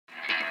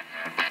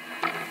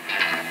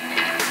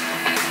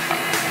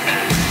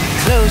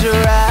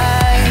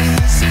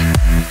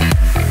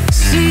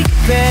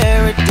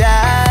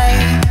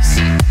paradise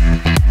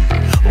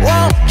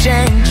won't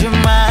change your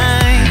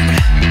mind.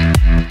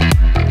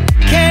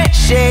 Can't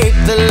shape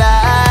the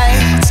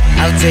lights.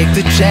 I'll take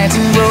the chance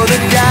and roll the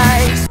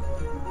dice.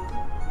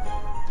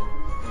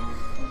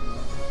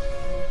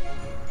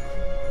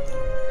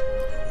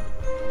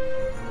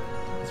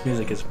 This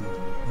music is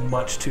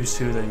much too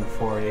soothing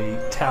for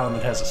a town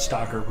that has a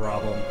stalker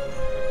problem.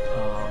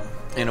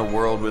 In a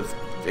world with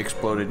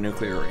exploded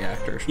nuclear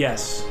reactors.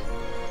 Yes.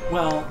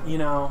 Well, you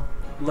know,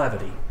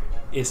 levity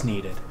is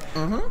needed.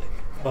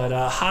 But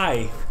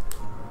hi.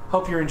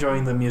 Hope you're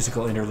enjoying the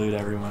musical interlude,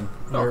 everyone.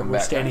 We're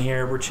standing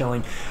here, we're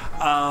chilling.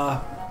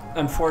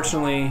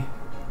 Unfortunately,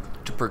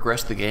 to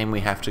progress the game, we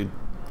have to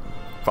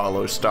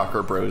follow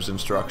Stalker Bros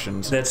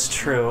instructions. That's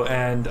true,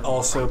 and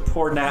also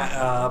poor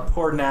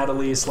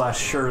Natalie /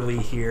 Shirley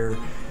here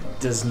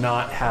does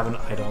not have an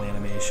idle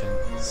animation.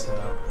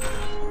 So,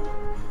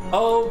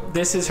 oh,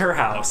 this is her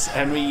house,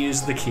 and we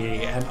use the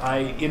key, and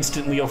I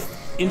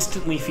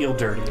instantly feel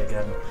dirty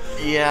again.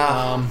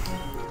 Yeah.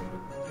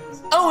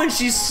 Oh, and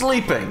she's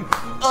sleeping.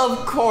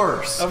 Of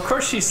course. Of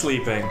course she's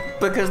sleeping.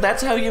 Because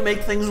that's how you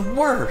make things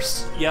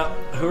worse. Yep.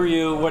 Who are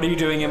you? What are you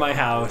doing in my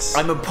house?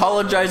 I'm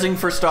apologizing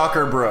for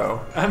Stalker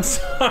Bro. I'm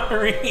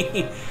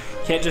sorry.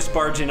 Can't just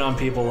barge in on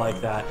people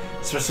like that,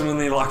 especially when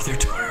they lock their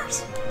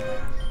doors.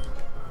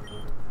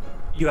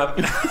 You have...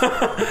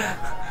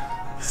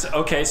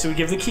 Okay, so we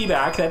give the key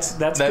back. That's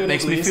good. That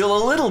makes me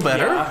feel a little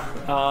better. Yeah.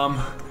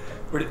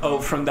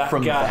 From that guy.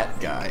 From that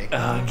guy.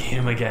 Get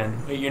him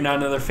again. Wait, you're not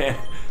another fan.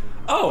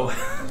 Oh.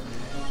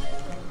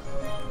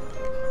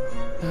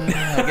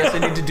 I guess I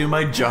need to do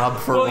my job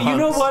for once. Well, you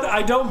know what?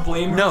 I don't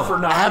blame her for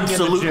not being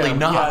in the gym. Absolutely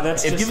not. Yeah,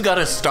 that's if you've got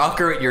a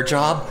stalker at your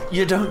job,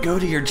 you don't go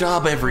to your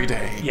job every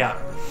day.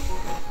 Yeah.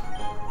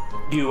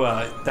 You,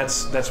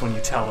 that's when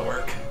you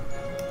telework.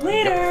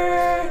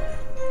 Later!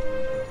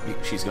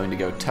 Yep. She's going to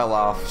go tell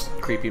off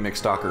creepy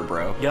McStalker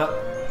Bro. Yep.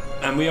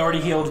 And we already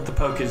healed at the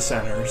Poké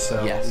Center,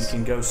 so yes. we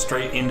can go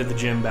straight into the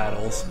gym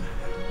battles.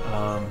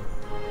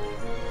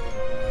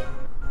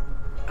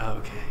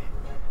 Okay.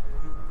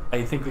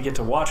 I think we get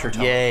to watch her.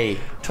 Yay!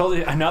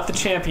 Totally, I'm not the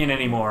champion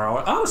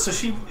anymore. Oh, so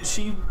she was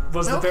she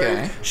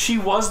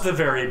was the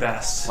very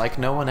best. Like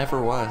no one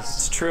ever was.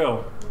 It's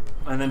true.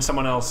 And then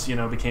someone else,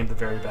 became the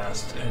very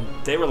best, and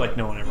they were like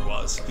no one ever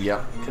was.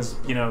 Yep. Because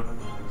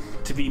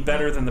to be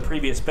better than the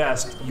previous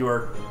best, you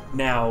are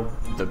now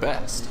the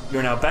best.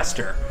 You're now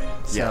bester.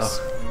 So. Yes.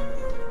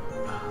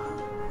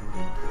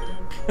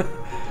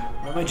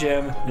 Run my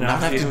gym. Not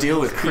have to deal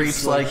with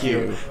creeps like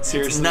you. Seriously.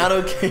 It's not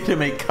okay to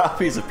make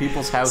copies of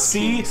people's house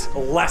keys.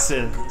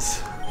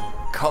 Lessons.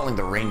 Calling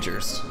the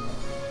Rangers.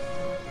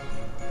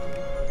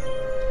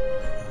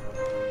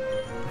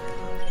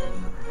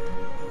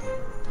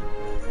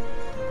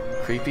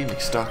 Creepy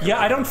McStalker. Yeah,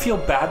 I don't feel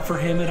bad for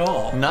him at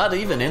all. Not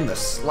even in the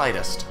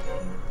slightest.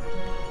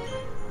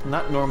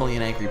 Not normally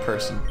an angry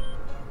person.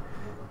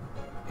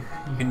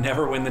 You can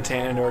never win the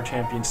Tandor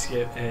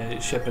Championship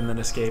and then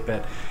escape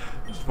it.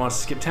 Just wants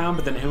to skip town,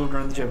 but then who would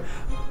run the gym?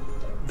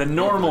 The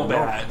normal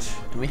badge.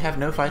 We have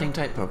no fighting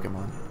type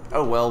Pokemon.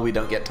 Oh well, we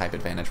don't get type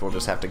advantage. We'll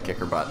just have to kick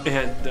her butt.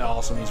 It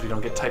also means we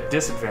don't get type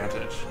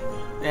disadvantage.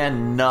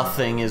 And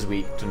nothing is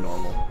weak to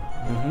normal.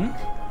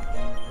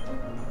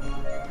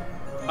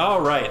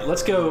 All right,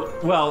 let's go.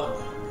 Well,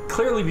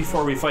 clearly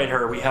before we fight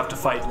her, we have to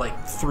fight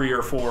like 3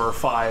 or 4 or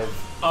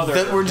 5 other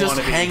that we're just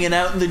hanging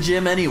out in the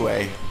gym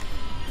anyway.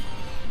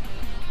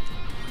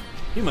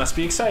 You must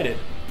be excited.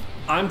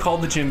 I'm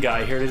called the Gym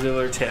Guy, here to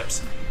deliver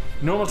tips.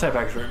 Normal type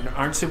expert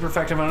aren't super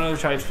effective on other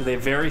types, but they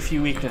have very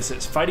few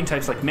weaknesses. Fighting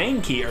types like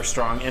Mankey are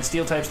strong, and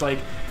steel types like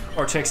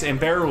Ortix and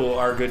Barrel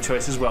are a good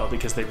choice as well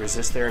because they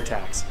resist their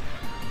attacks.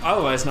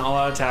 Otherwise, not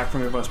allowed attack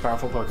from your most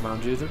powerful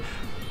Pokemon.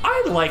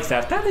 I like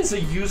that. That is a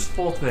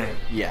useful thing.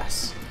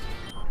 Yes.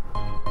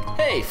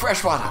 Hey,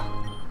 freshwater.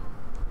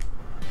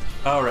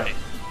 All right.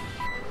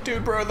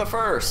 Dude Bro the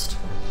first.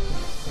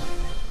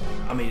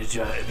 I'm going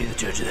to be the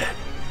judge of that.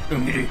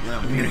 I'm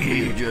gonna get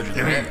you judge of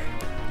that.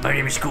 My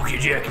name is Cookie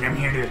Jack, and I'm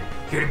here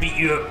to beat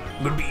you up.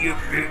 I'm gonna beat you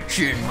up.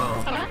 Shit,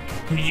 Mom.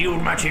 Can you deal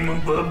with my team,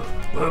 bub?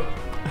 Bub.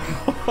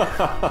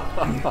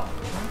 I'm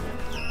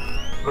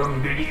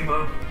gonna get you,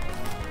 bub.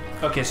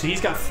 Okay, so he's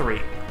got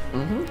 3.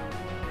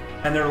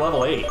 And they're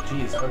level 8.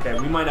 Jeez. Okay,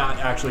 we might not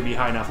actually be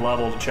high enough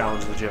level to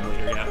challenge the gym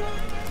leader yet.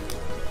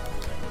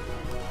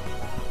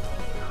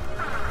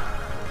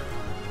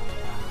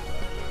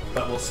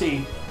 But we'll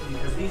see,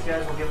 because these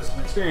guys will give us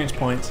some experience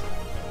points.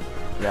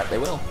 Yeah, they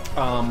will.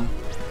 Yeah.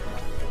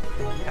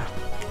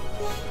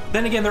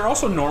 Then again, they're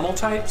also normal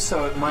types,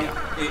 so it might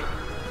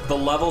the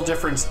level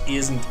difference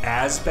isn't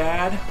as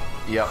bad.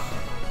 Yep.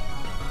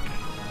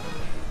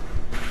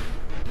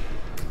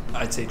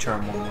 I'd say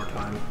charm one more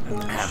time.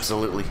 And then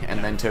absolutely,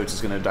 and then Toads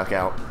is going to duck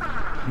out.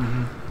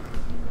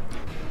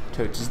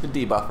 Toads is the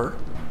debuffer.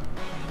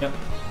 Yep.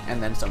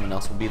 And then someone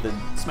else will be the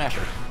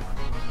smasher.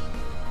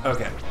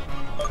 Okay.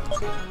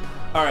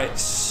 All right,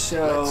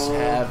 so let's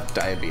have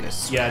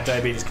Diabetes. Yeah,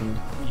 Diabetes can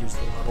use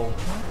the level.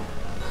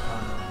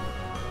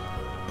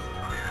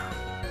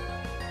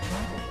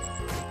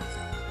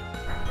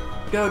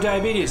 Go,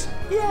 Diabetes!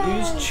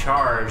 Use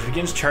Charge.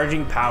 Begins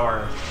charging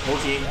power.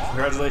 Okay,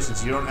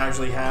 congratulations. You don't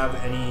actually have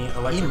any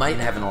electric. He might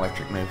have an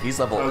electric move. He's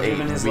level 8.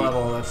 Given his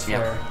level, that's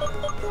fair.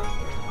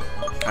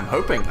 I'm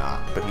hoping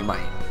not, but he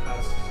might.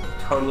 That's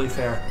totally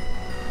fair.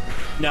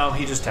 No,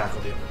 he just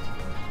tackled you.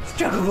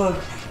 Struggle bug!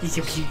 I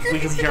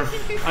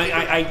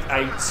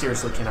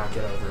seriously cannot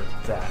get over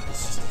that.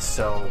 It's just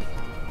so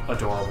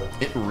adorable.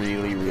 It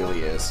really, really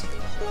is.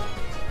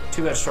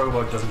 Too bad Struggle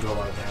Bug doesn't do a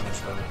lot of damage,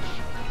 though.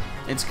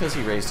 It's because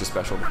he raised his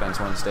special defense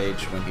one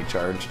stage when he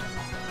charged.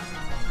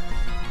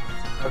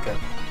 Okay.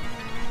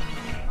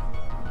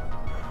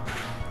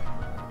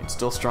 It's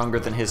still stronger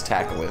than his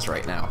tackle is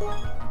right now.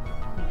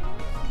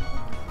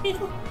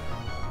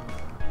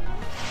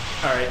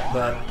 Alright,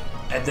 but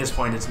at this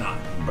point it's not.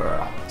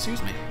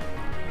 Excuse me.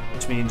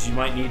 Which means you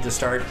might need to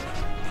start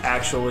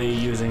actually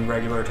using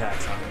regular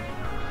attacks on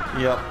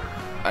him. Yep.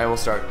 I will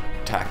start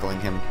tackling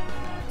him.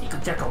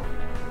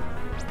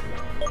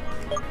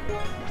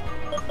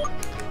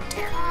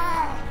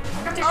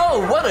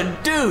 Oh, what a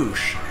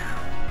douche!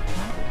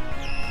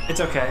 It's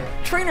okay.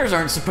 Trainers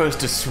aren't supposed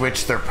to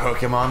switch their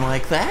Pokemon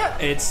like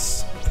that.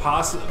 It's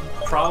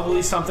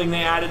probably something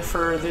they added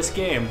for this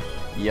game.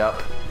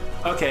 Yup.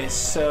 Okay,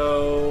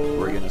 so...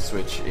 We're gonna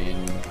switch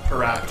in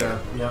Raptor.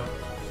 Yep.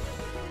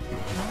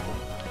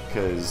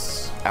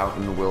 Because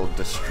Outen will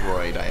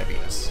destroy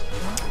Diabetes.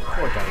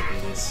 Poor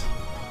Diabetes.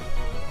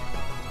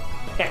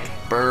 Heck.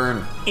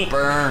 Burn!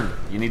 Burn!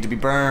 You need to be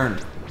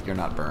burned. You're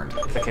not burned.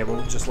 Okay,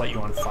 we'll just let you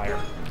on fire.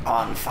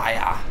 On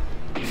fire!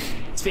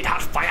 Speed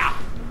hot fire!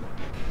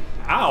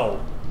 Ow!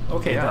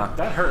 Okay, Yeah.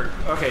 that hurt.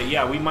 Okay,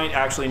 yeah, we might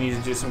actually need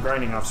to do some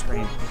grinding off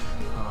screen.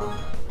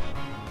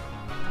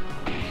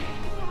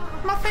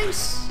 My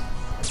face!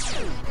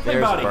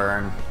 There's body. a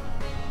burn.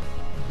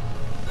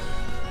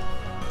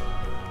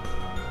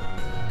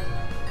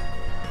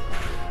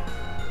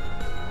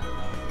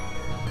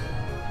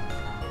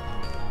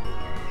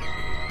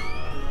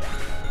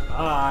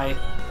 Bye.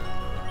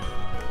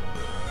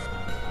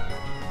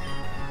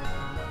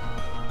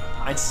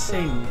 I'd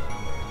say...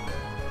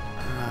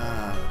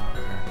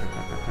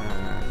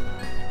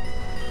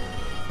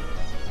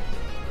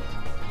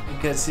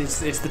 Because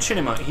it's the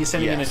Chipmunk. He's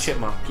sending in a Yes.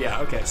 Chipmunk. Yeah.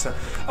 Okay. So,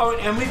 oh,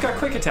 and we've got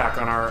quick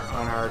attack on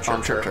our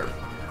Chirp Chirp.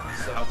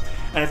 So,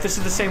 and if this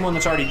is the same one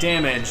that's already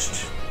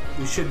damaged,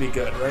 we should be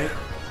good, right?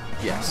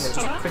 Yes.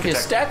 Yeah, just quick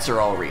His attack. stats are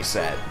all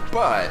reset,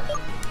 but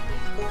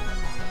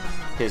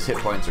his hit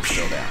points are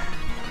still down.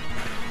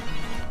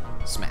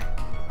 Smack.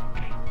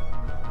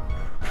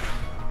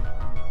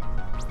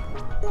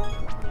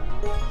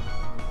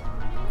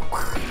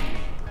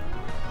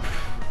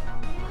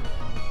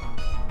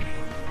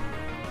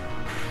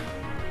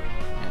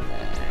 And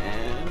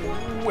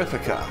then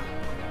Whippica.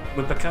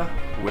 Whippica.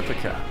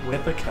 Whippica.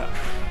 Whippica.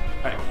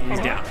 All right, he's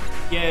down.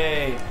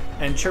 Yay!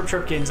 And Chirp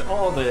Chirp gains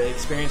all the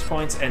experience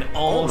points and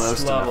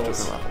almost enough to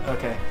levels. level.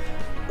 Okay.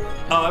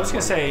 Oh, I was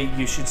gonna say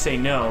you should say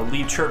no.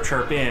 Leave Chirp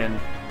Chirp in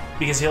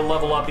because he'll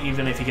level up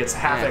even if he gets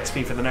half Yeah.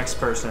 XP for the next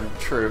person.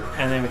 True.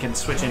 And then we can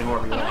switch in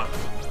whoever we want.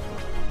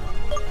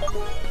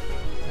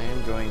 I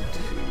am going to...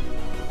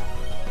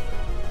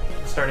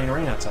 Starting to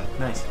rain outside.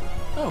 Nice.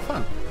 Oh,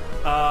 fun.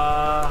 I'm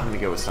Uh, gonna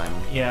go with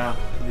Simon. yeah,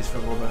 at least for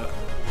a little bit.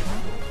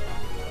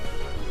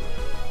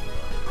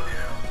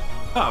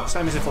 Oh,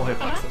 Simon's at full hit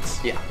points. That's-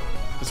 Yeah.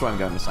 That's why I'm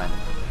going with Simon.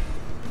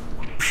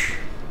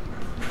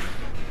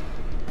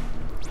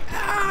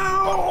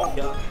 Ow!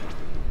 Yeah,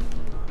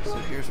 So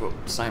here's what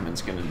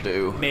Simon's gonna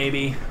do.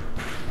 maybe.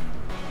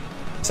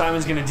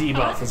 Simon's gonna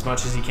debuff as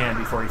much as he can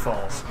before he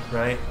falls,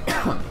 right?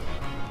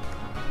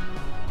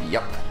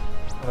 Yep.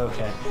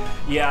 Okay.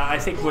 Yeah, I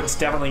think what's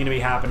definitely going to be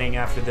happening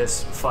after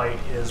this fight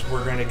is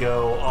we're going to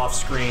go off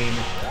screen.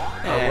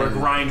 We're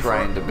And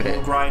grind a bit.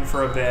 We'll grind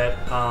for a bit.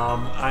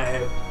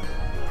 I'm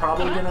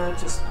probably gonna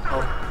just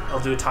I'll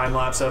do a time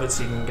lapse of it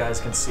so you guys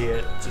can see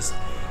it.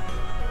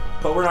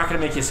 But we're not gonna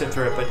make you sit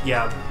through it. But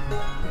yeah,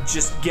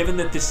 just given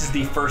that this is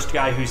the first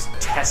guy who's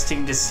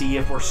testing to see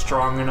if we're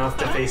strong enough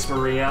to face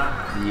Maria,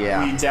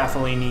 Yeah. we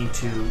definitely need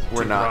to.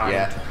 We're not grind.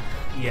 yet.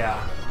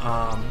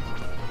 Yeah.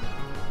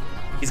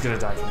 He's gonna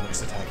die from the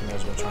next attack. He may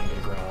as well try and get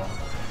a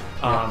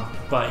growl.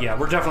 But yeah,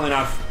 we're definitely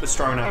not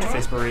strong enough to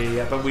face Maria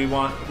yet. But we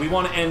want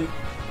to end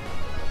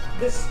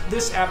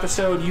this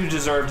episode. You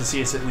deserve to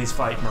see us at least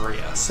fight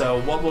Maria.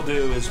 So what we'll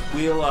do is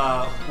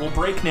we'll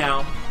break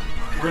now.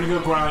 We're gonna go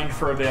grind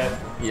for a bit.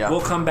 Yeah.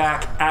 We'll come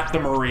back at the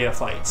Maria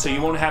fight, so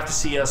you won't have to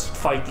see us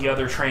fight the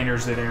other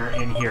trainers that are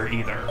in here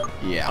either.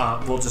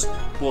 Yeah.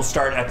 We'll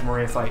start at the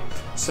Maria fight.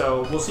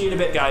 So we'll see you in a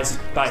bit, guys.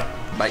 Bye.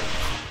 Bye.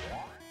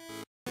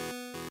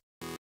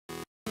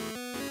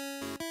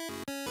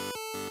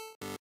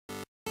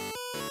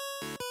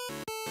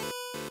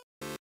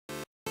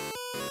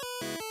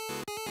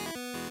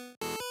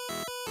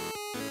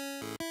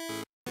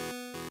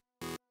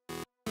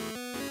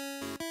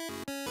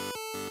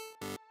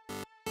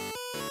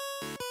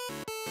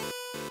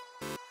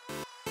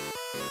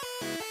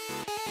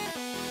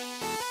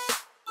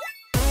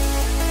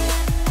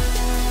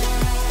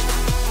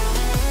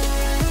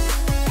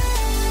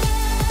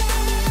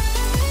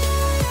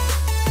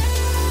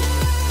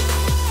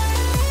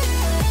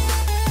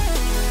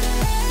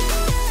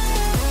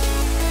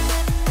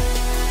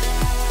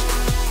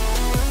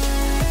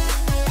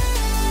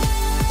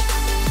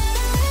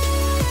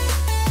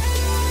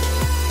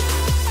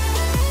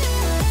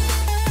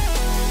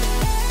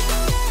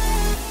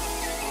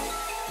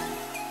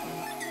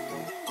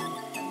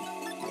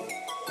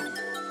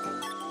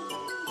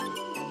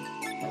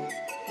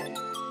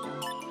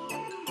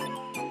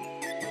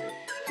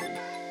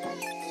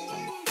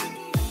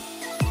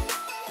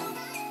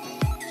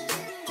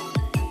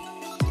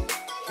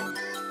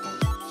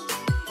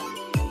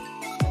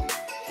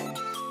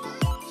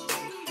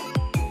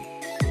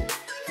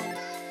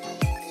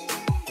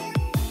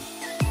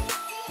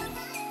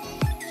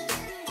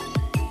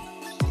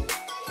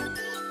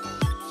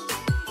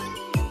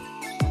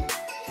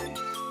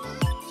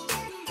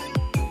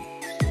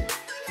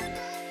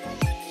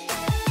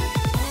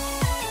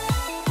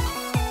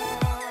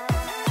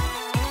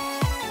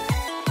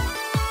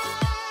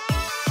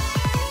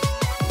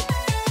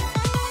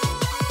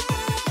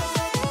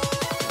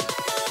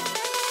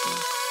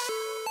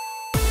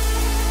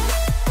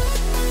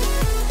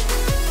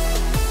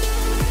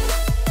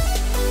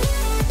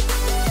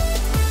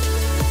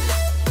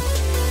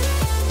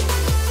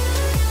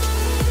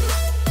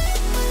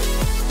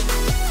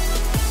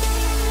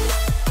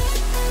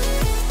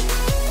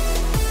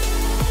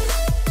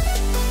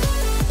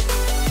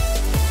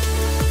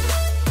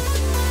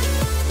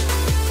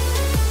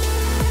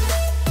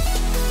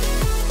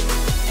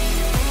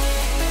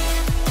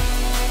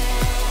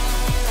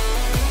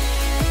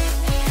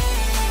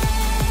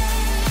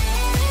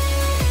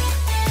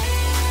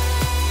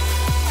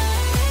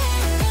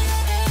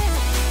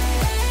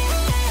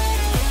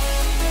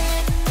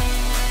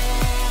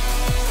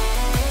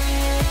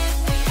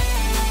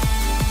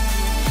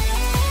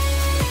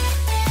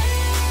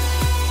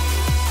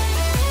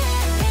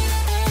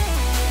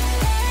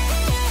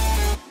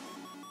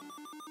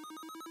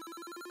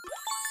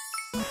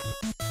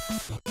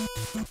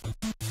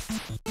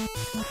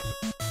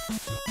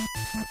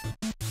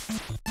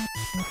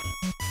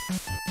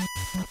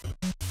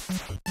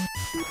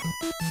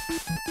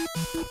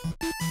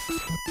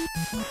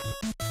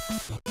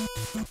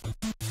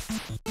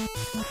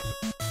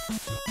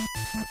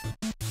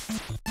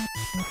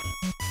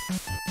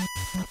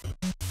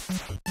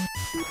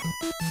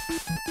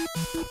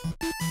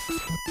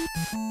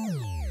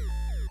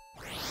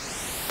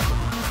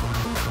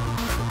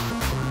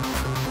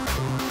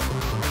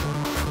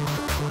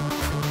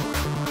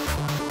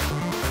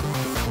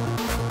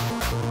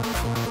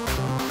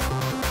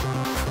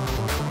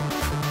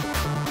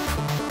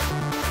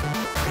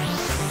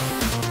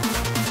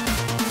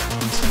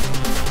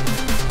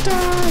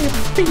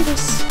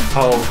 Diabetes.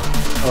 Oh.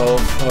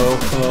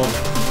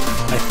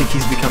 I think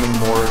he's becoming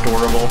more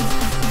adorable.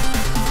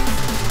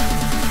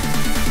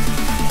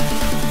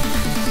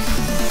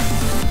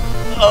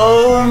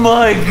 Oh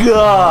my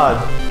god!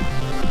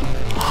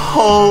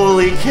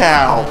 Holy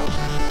cow!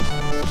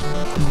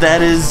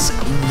 That is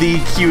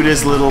the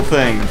cutest little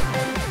thing.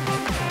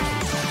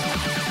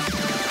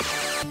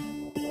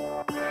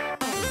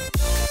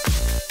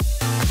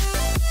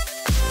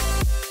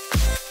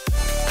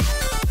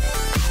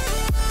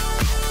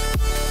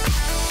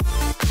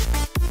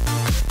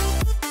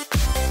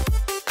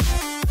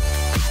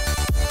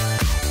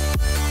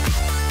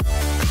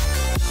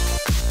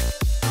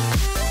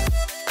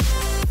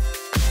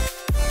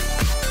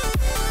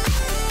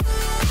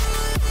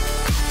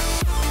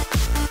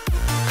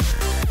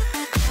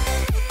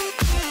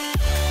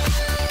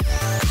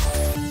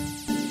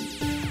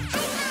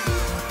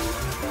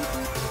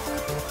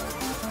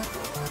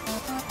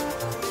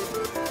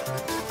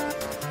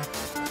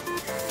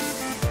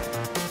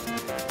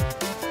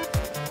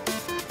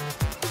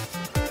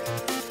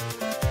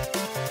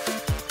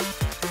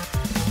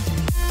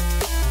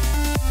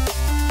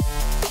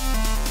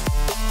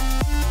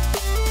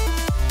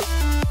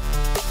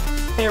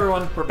 Hey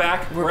everyone, we're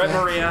back. We're at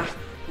Maria.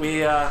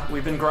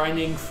 We've been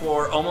grinding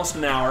for almost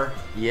an hour.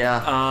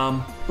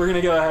 Yeah. We're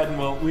gonna go ahead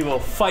and we will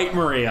fight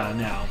Maria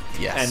now.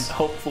 Yes. And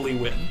hopefully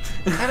win.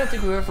 I don't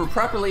think we were ever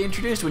properly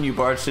introduced when you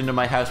barged into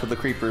my house with the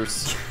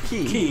creeper's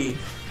key.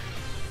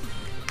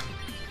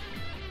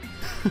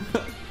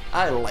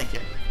 I like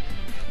it.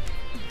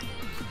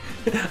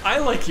 I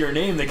like your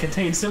name that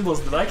contains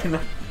symbols that I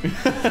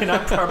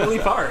cannot properly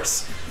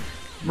parse.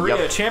 Maria,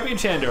 Yep. Champion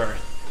Chandor.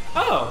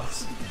 Oh,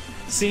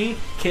 see,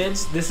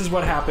 kids, this is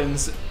what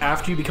happens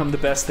after you become the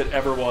best that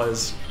ever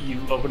was. You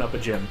open up a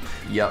gym.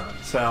 Yep.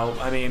 So,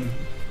 I mean,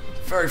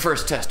 Very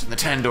first test in the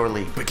Tandor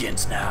League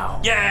begins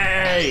now.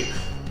 yay!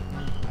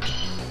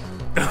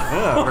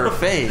 Oh, her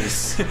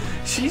face.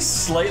 She's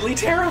slightly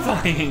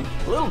terrifying.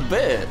 A little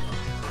bit.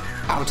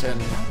 Outen.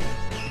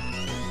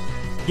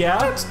 Yeah?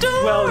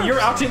 Totodors! Well,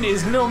 your Alton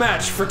is no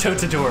match for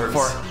Totodors.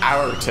 For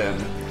Outen.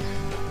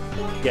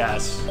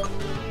 Yes.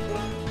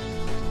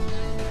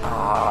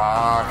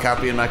 Ah,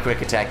 copying my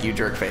quick attack, you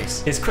jerk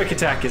face. His quick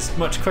attack is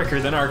much quicker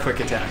than our quick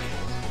attack.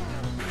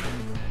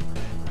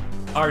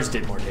 Ours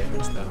did more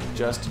damage, though.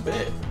 Just a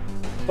bit.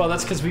 Well,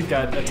 that's because we've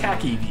got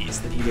attack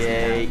EVs that he doesn't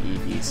Yay, have.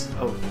 EVs.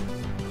 Oh.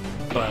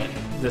 But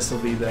this will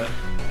be the...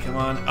 Come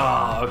on.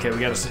 Oh, okay,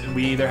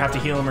 we either have to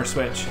heal him or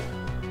switch.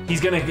 He's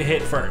gonna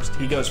hit first.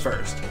 He goes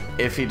first.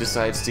 If he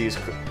decides to use...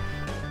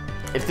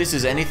 If this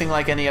is anything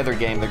like any other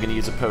game, they're gonna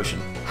use a potion.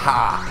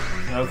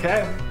 Ha!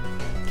 Okay.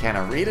 Can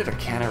I read it or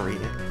can I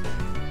read it?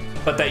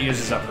 But that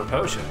uses up her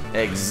potion.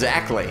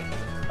 Exactly.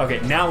 Okay,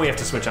 now we have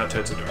to switch out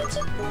Totodors.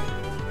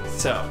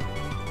 So,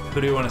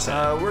 who do we want to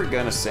send? We're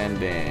gonna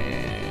send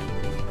in...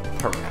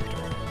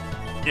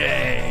 Paraptor.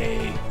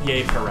 Yay!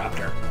 Yay,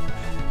 Paraptor.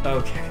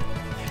 Okay.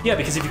 Yeah,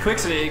 because if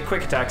he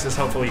quick attacks us,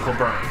 hopefully he'll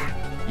burn.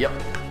 Yep.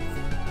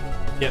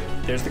 Yep,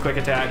 there's the quick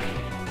attack.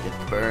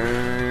 Get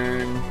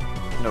burn.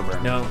 No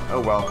burn. No.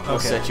 Oh well, we'll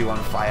Okay. set you on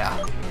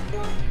fire.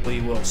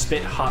 We will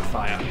spit hot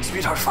fire.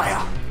 Speed hot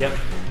fire. Yep.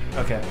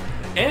 Okay.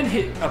 And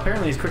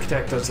apparently his quick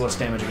attack does less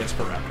damage against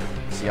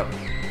Paraptor. Yep.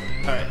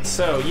 Alright,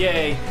 so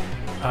yay.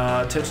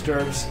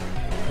 Totodors.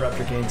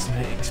 Paraptor gains some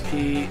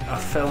XP. A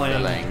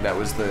filling. That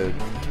was the...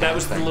 That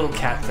was the little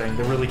cat thing,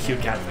 the really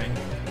cute cat thing.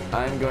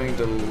 I'm going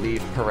to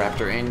leave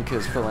Paraptor in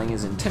because Filling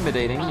is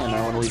intimidating, and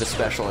I want to leave a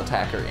special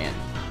attacker in.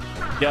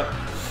 Yep.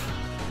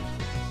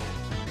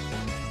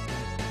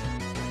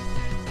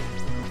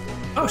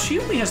 Oh, she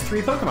only has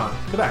 3 Pokemon.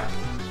 Go back.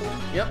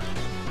 Yep.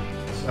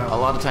 So. A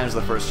lot of times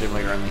the first gym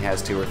leader only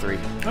has 2 or 3.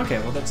 Okay,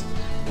 well that's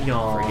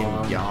yawn.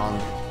 Friggin'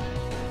 yawn.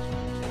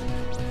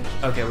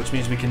 Okay, which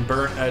means we can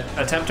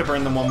attempt to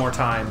burn them one more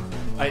time.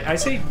 I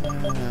say,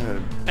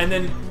 and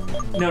then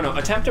no,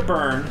 attempt to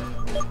burn,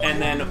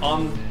 and then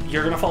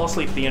you're gonna fall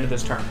asleep at the end of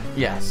this turn.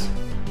 Yes.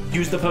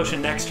 Use the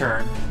potion next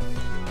turn,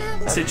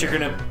 since you're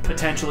gonna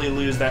potentially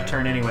lose that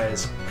turn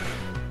anyways.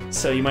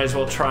 So you might as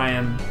well try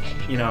and,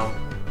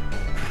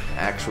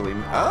 Actually...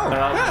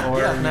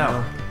 or,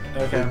 no.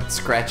 Okay, It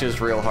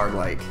scratches real hard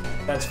like.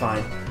 that's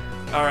fine.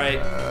 All right.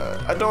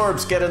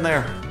 Adorbs, get in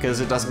there,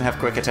 because it doesn't have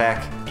quick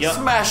attack. Yep.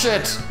 Smash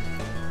it!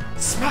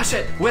 Smash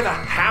it with a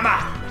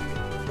hammer!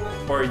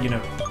 Or,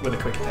 with a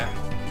quick attack.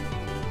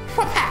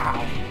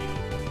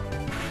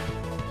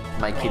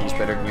 My kitty's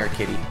better than your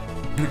kitty.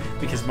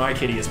 Because my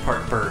kitty is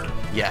part bird.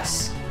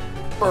 Yes.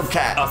 Burp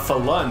cat. A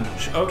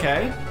phalange.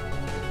 Okay.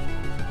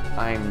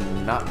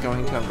 I'm not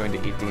going to. I'm going to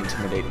eat the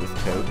intimidate with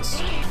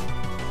toads.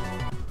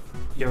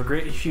 You have a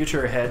great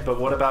future ahead, but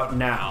what about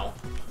now?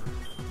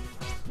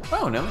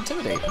 Oh, no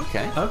intimidate.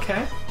 Okay.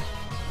 Okay.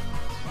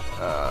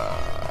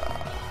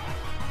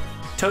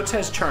 Totes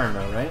has charm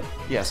though, right?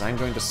 Yes, I'm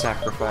going to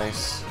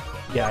sacrifice.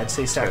 Yeah, I'd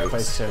say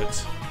sacrifice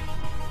Totes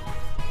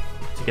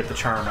to get the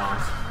charm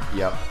off.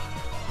 Yep.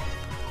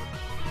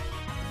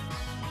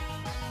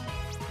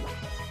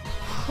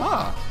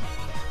 Huh.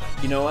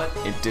 You know what?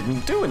 It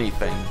didn't do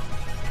anything.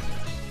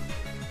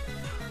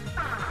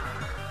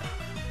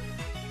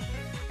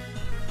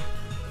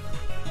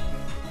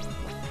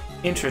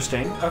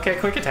 Interesting. Okay,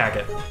 quick attack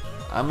it.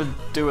 I'm gonna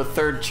do a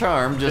third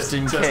charm just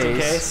in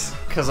case.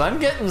 Because I'm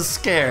getting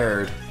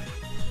scared.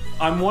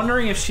 I'm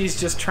wondering if she's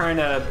just trying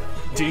to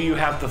do you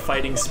have the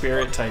fighting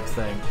spirit type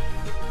thing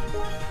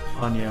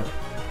on you.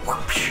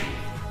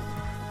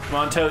 Come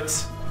on,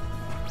 Totes.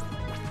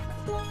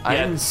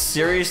 I'm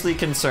seriously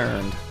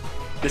concerned.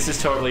 This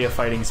is totally a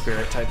fighting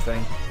spirit type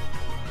thing.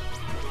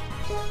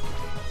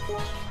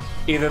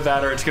 Either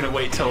that or it's gonna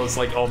wait till it's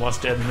like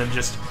almost dead and then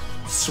just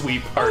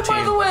sweep our team.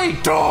 By the way,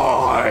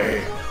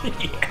 die!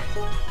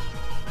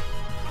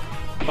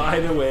 By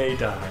the way,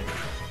 die.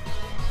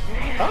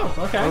 Oh,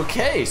 okay.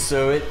 Okay,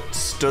 so it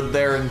stood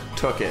there and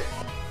took it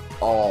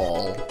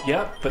all.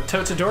 Yep, but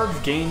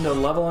Totodorb gained a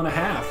level and a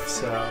half,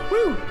 so.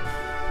 Woo!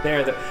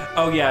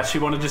 Oh yeah, she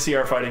wanted to see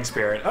our fighting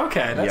spirit.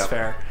 Okay, that's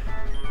fair.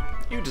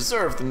 You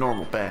deserve the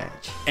normal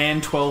badge.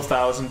 And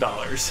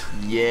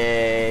 $12,000.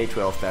 Yay,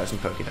 12,000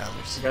 Poké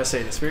Dollars. I gotta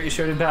say, the spirit you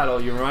showed in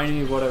battle, you reminded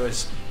me of what I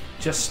was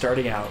just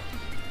starting out.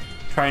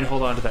 Try and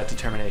hold on to that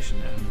determination.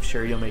 I'm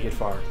sure you'll make it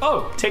far.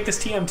 Oh, take this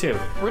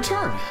TM2.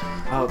 Return.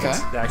 Oh, okay.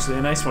 That's actually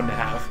a nice one to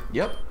have.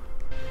 Yep.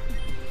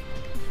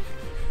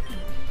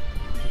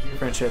 Your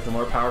friendship, the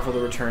more powerful the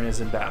return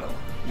is in battle.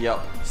 Yep.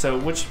 So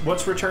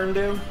what's return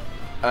do?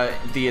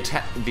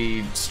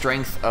 The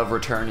strength of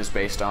return is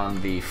based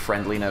on the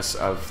friendliness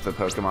of the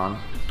Pokemon.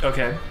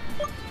 Okay.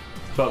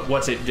 But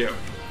what's it do?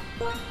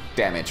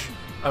 Damage.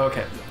 Oh,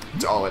 okay.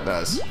 That's all it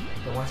does.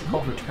 But what's it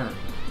called return?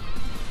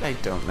 I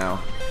don't know.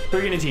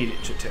 We're gonna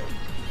teach it to.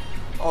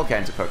 All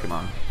kinds of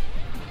Pokemon.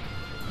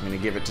 I'm gonna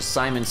give it to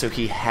Simon so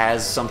he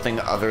has something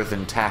other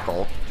than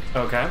tackle.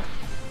 Okay.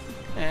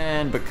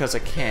 And because I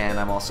can,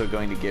 I'm also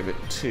going to give it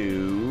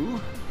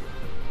to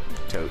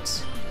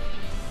Totes.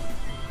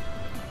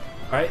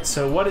 Alright,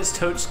 so what is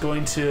Totes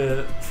going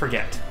to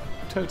forget?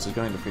 Totes is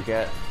going to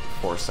forget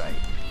Foresight.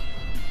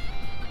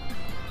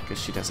 Because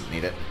she doesn't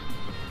need it.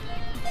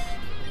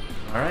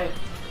 Alright.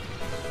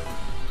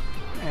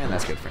 And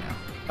that's good for now.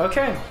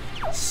 Okay,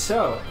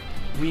 so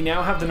we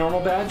now have the normal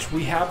badge.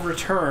 We have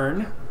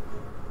return,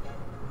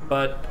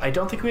 but I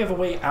don't think we have a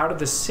way out of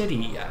the city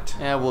yet.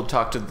 Yeah, we'll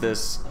talk to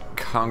this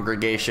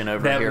congregation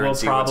over that here will and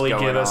see what's going on.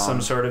 probably give us some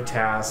sort of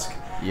task.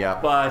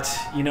 Yep. But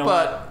you know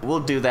what? But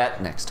we'll do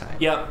that next time.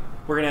 Yep.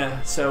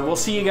 So we'll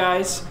see you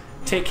guys.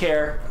 Take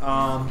care.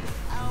 And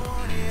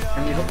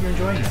we hope you're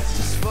enjoying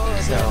this.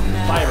 So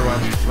bye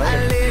everyone. Later.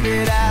 I live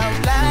it out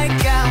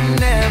like I'll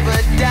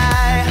never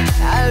die.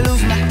 I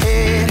lose my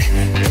head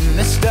in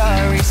the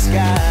starry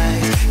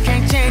skies.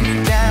 Can't change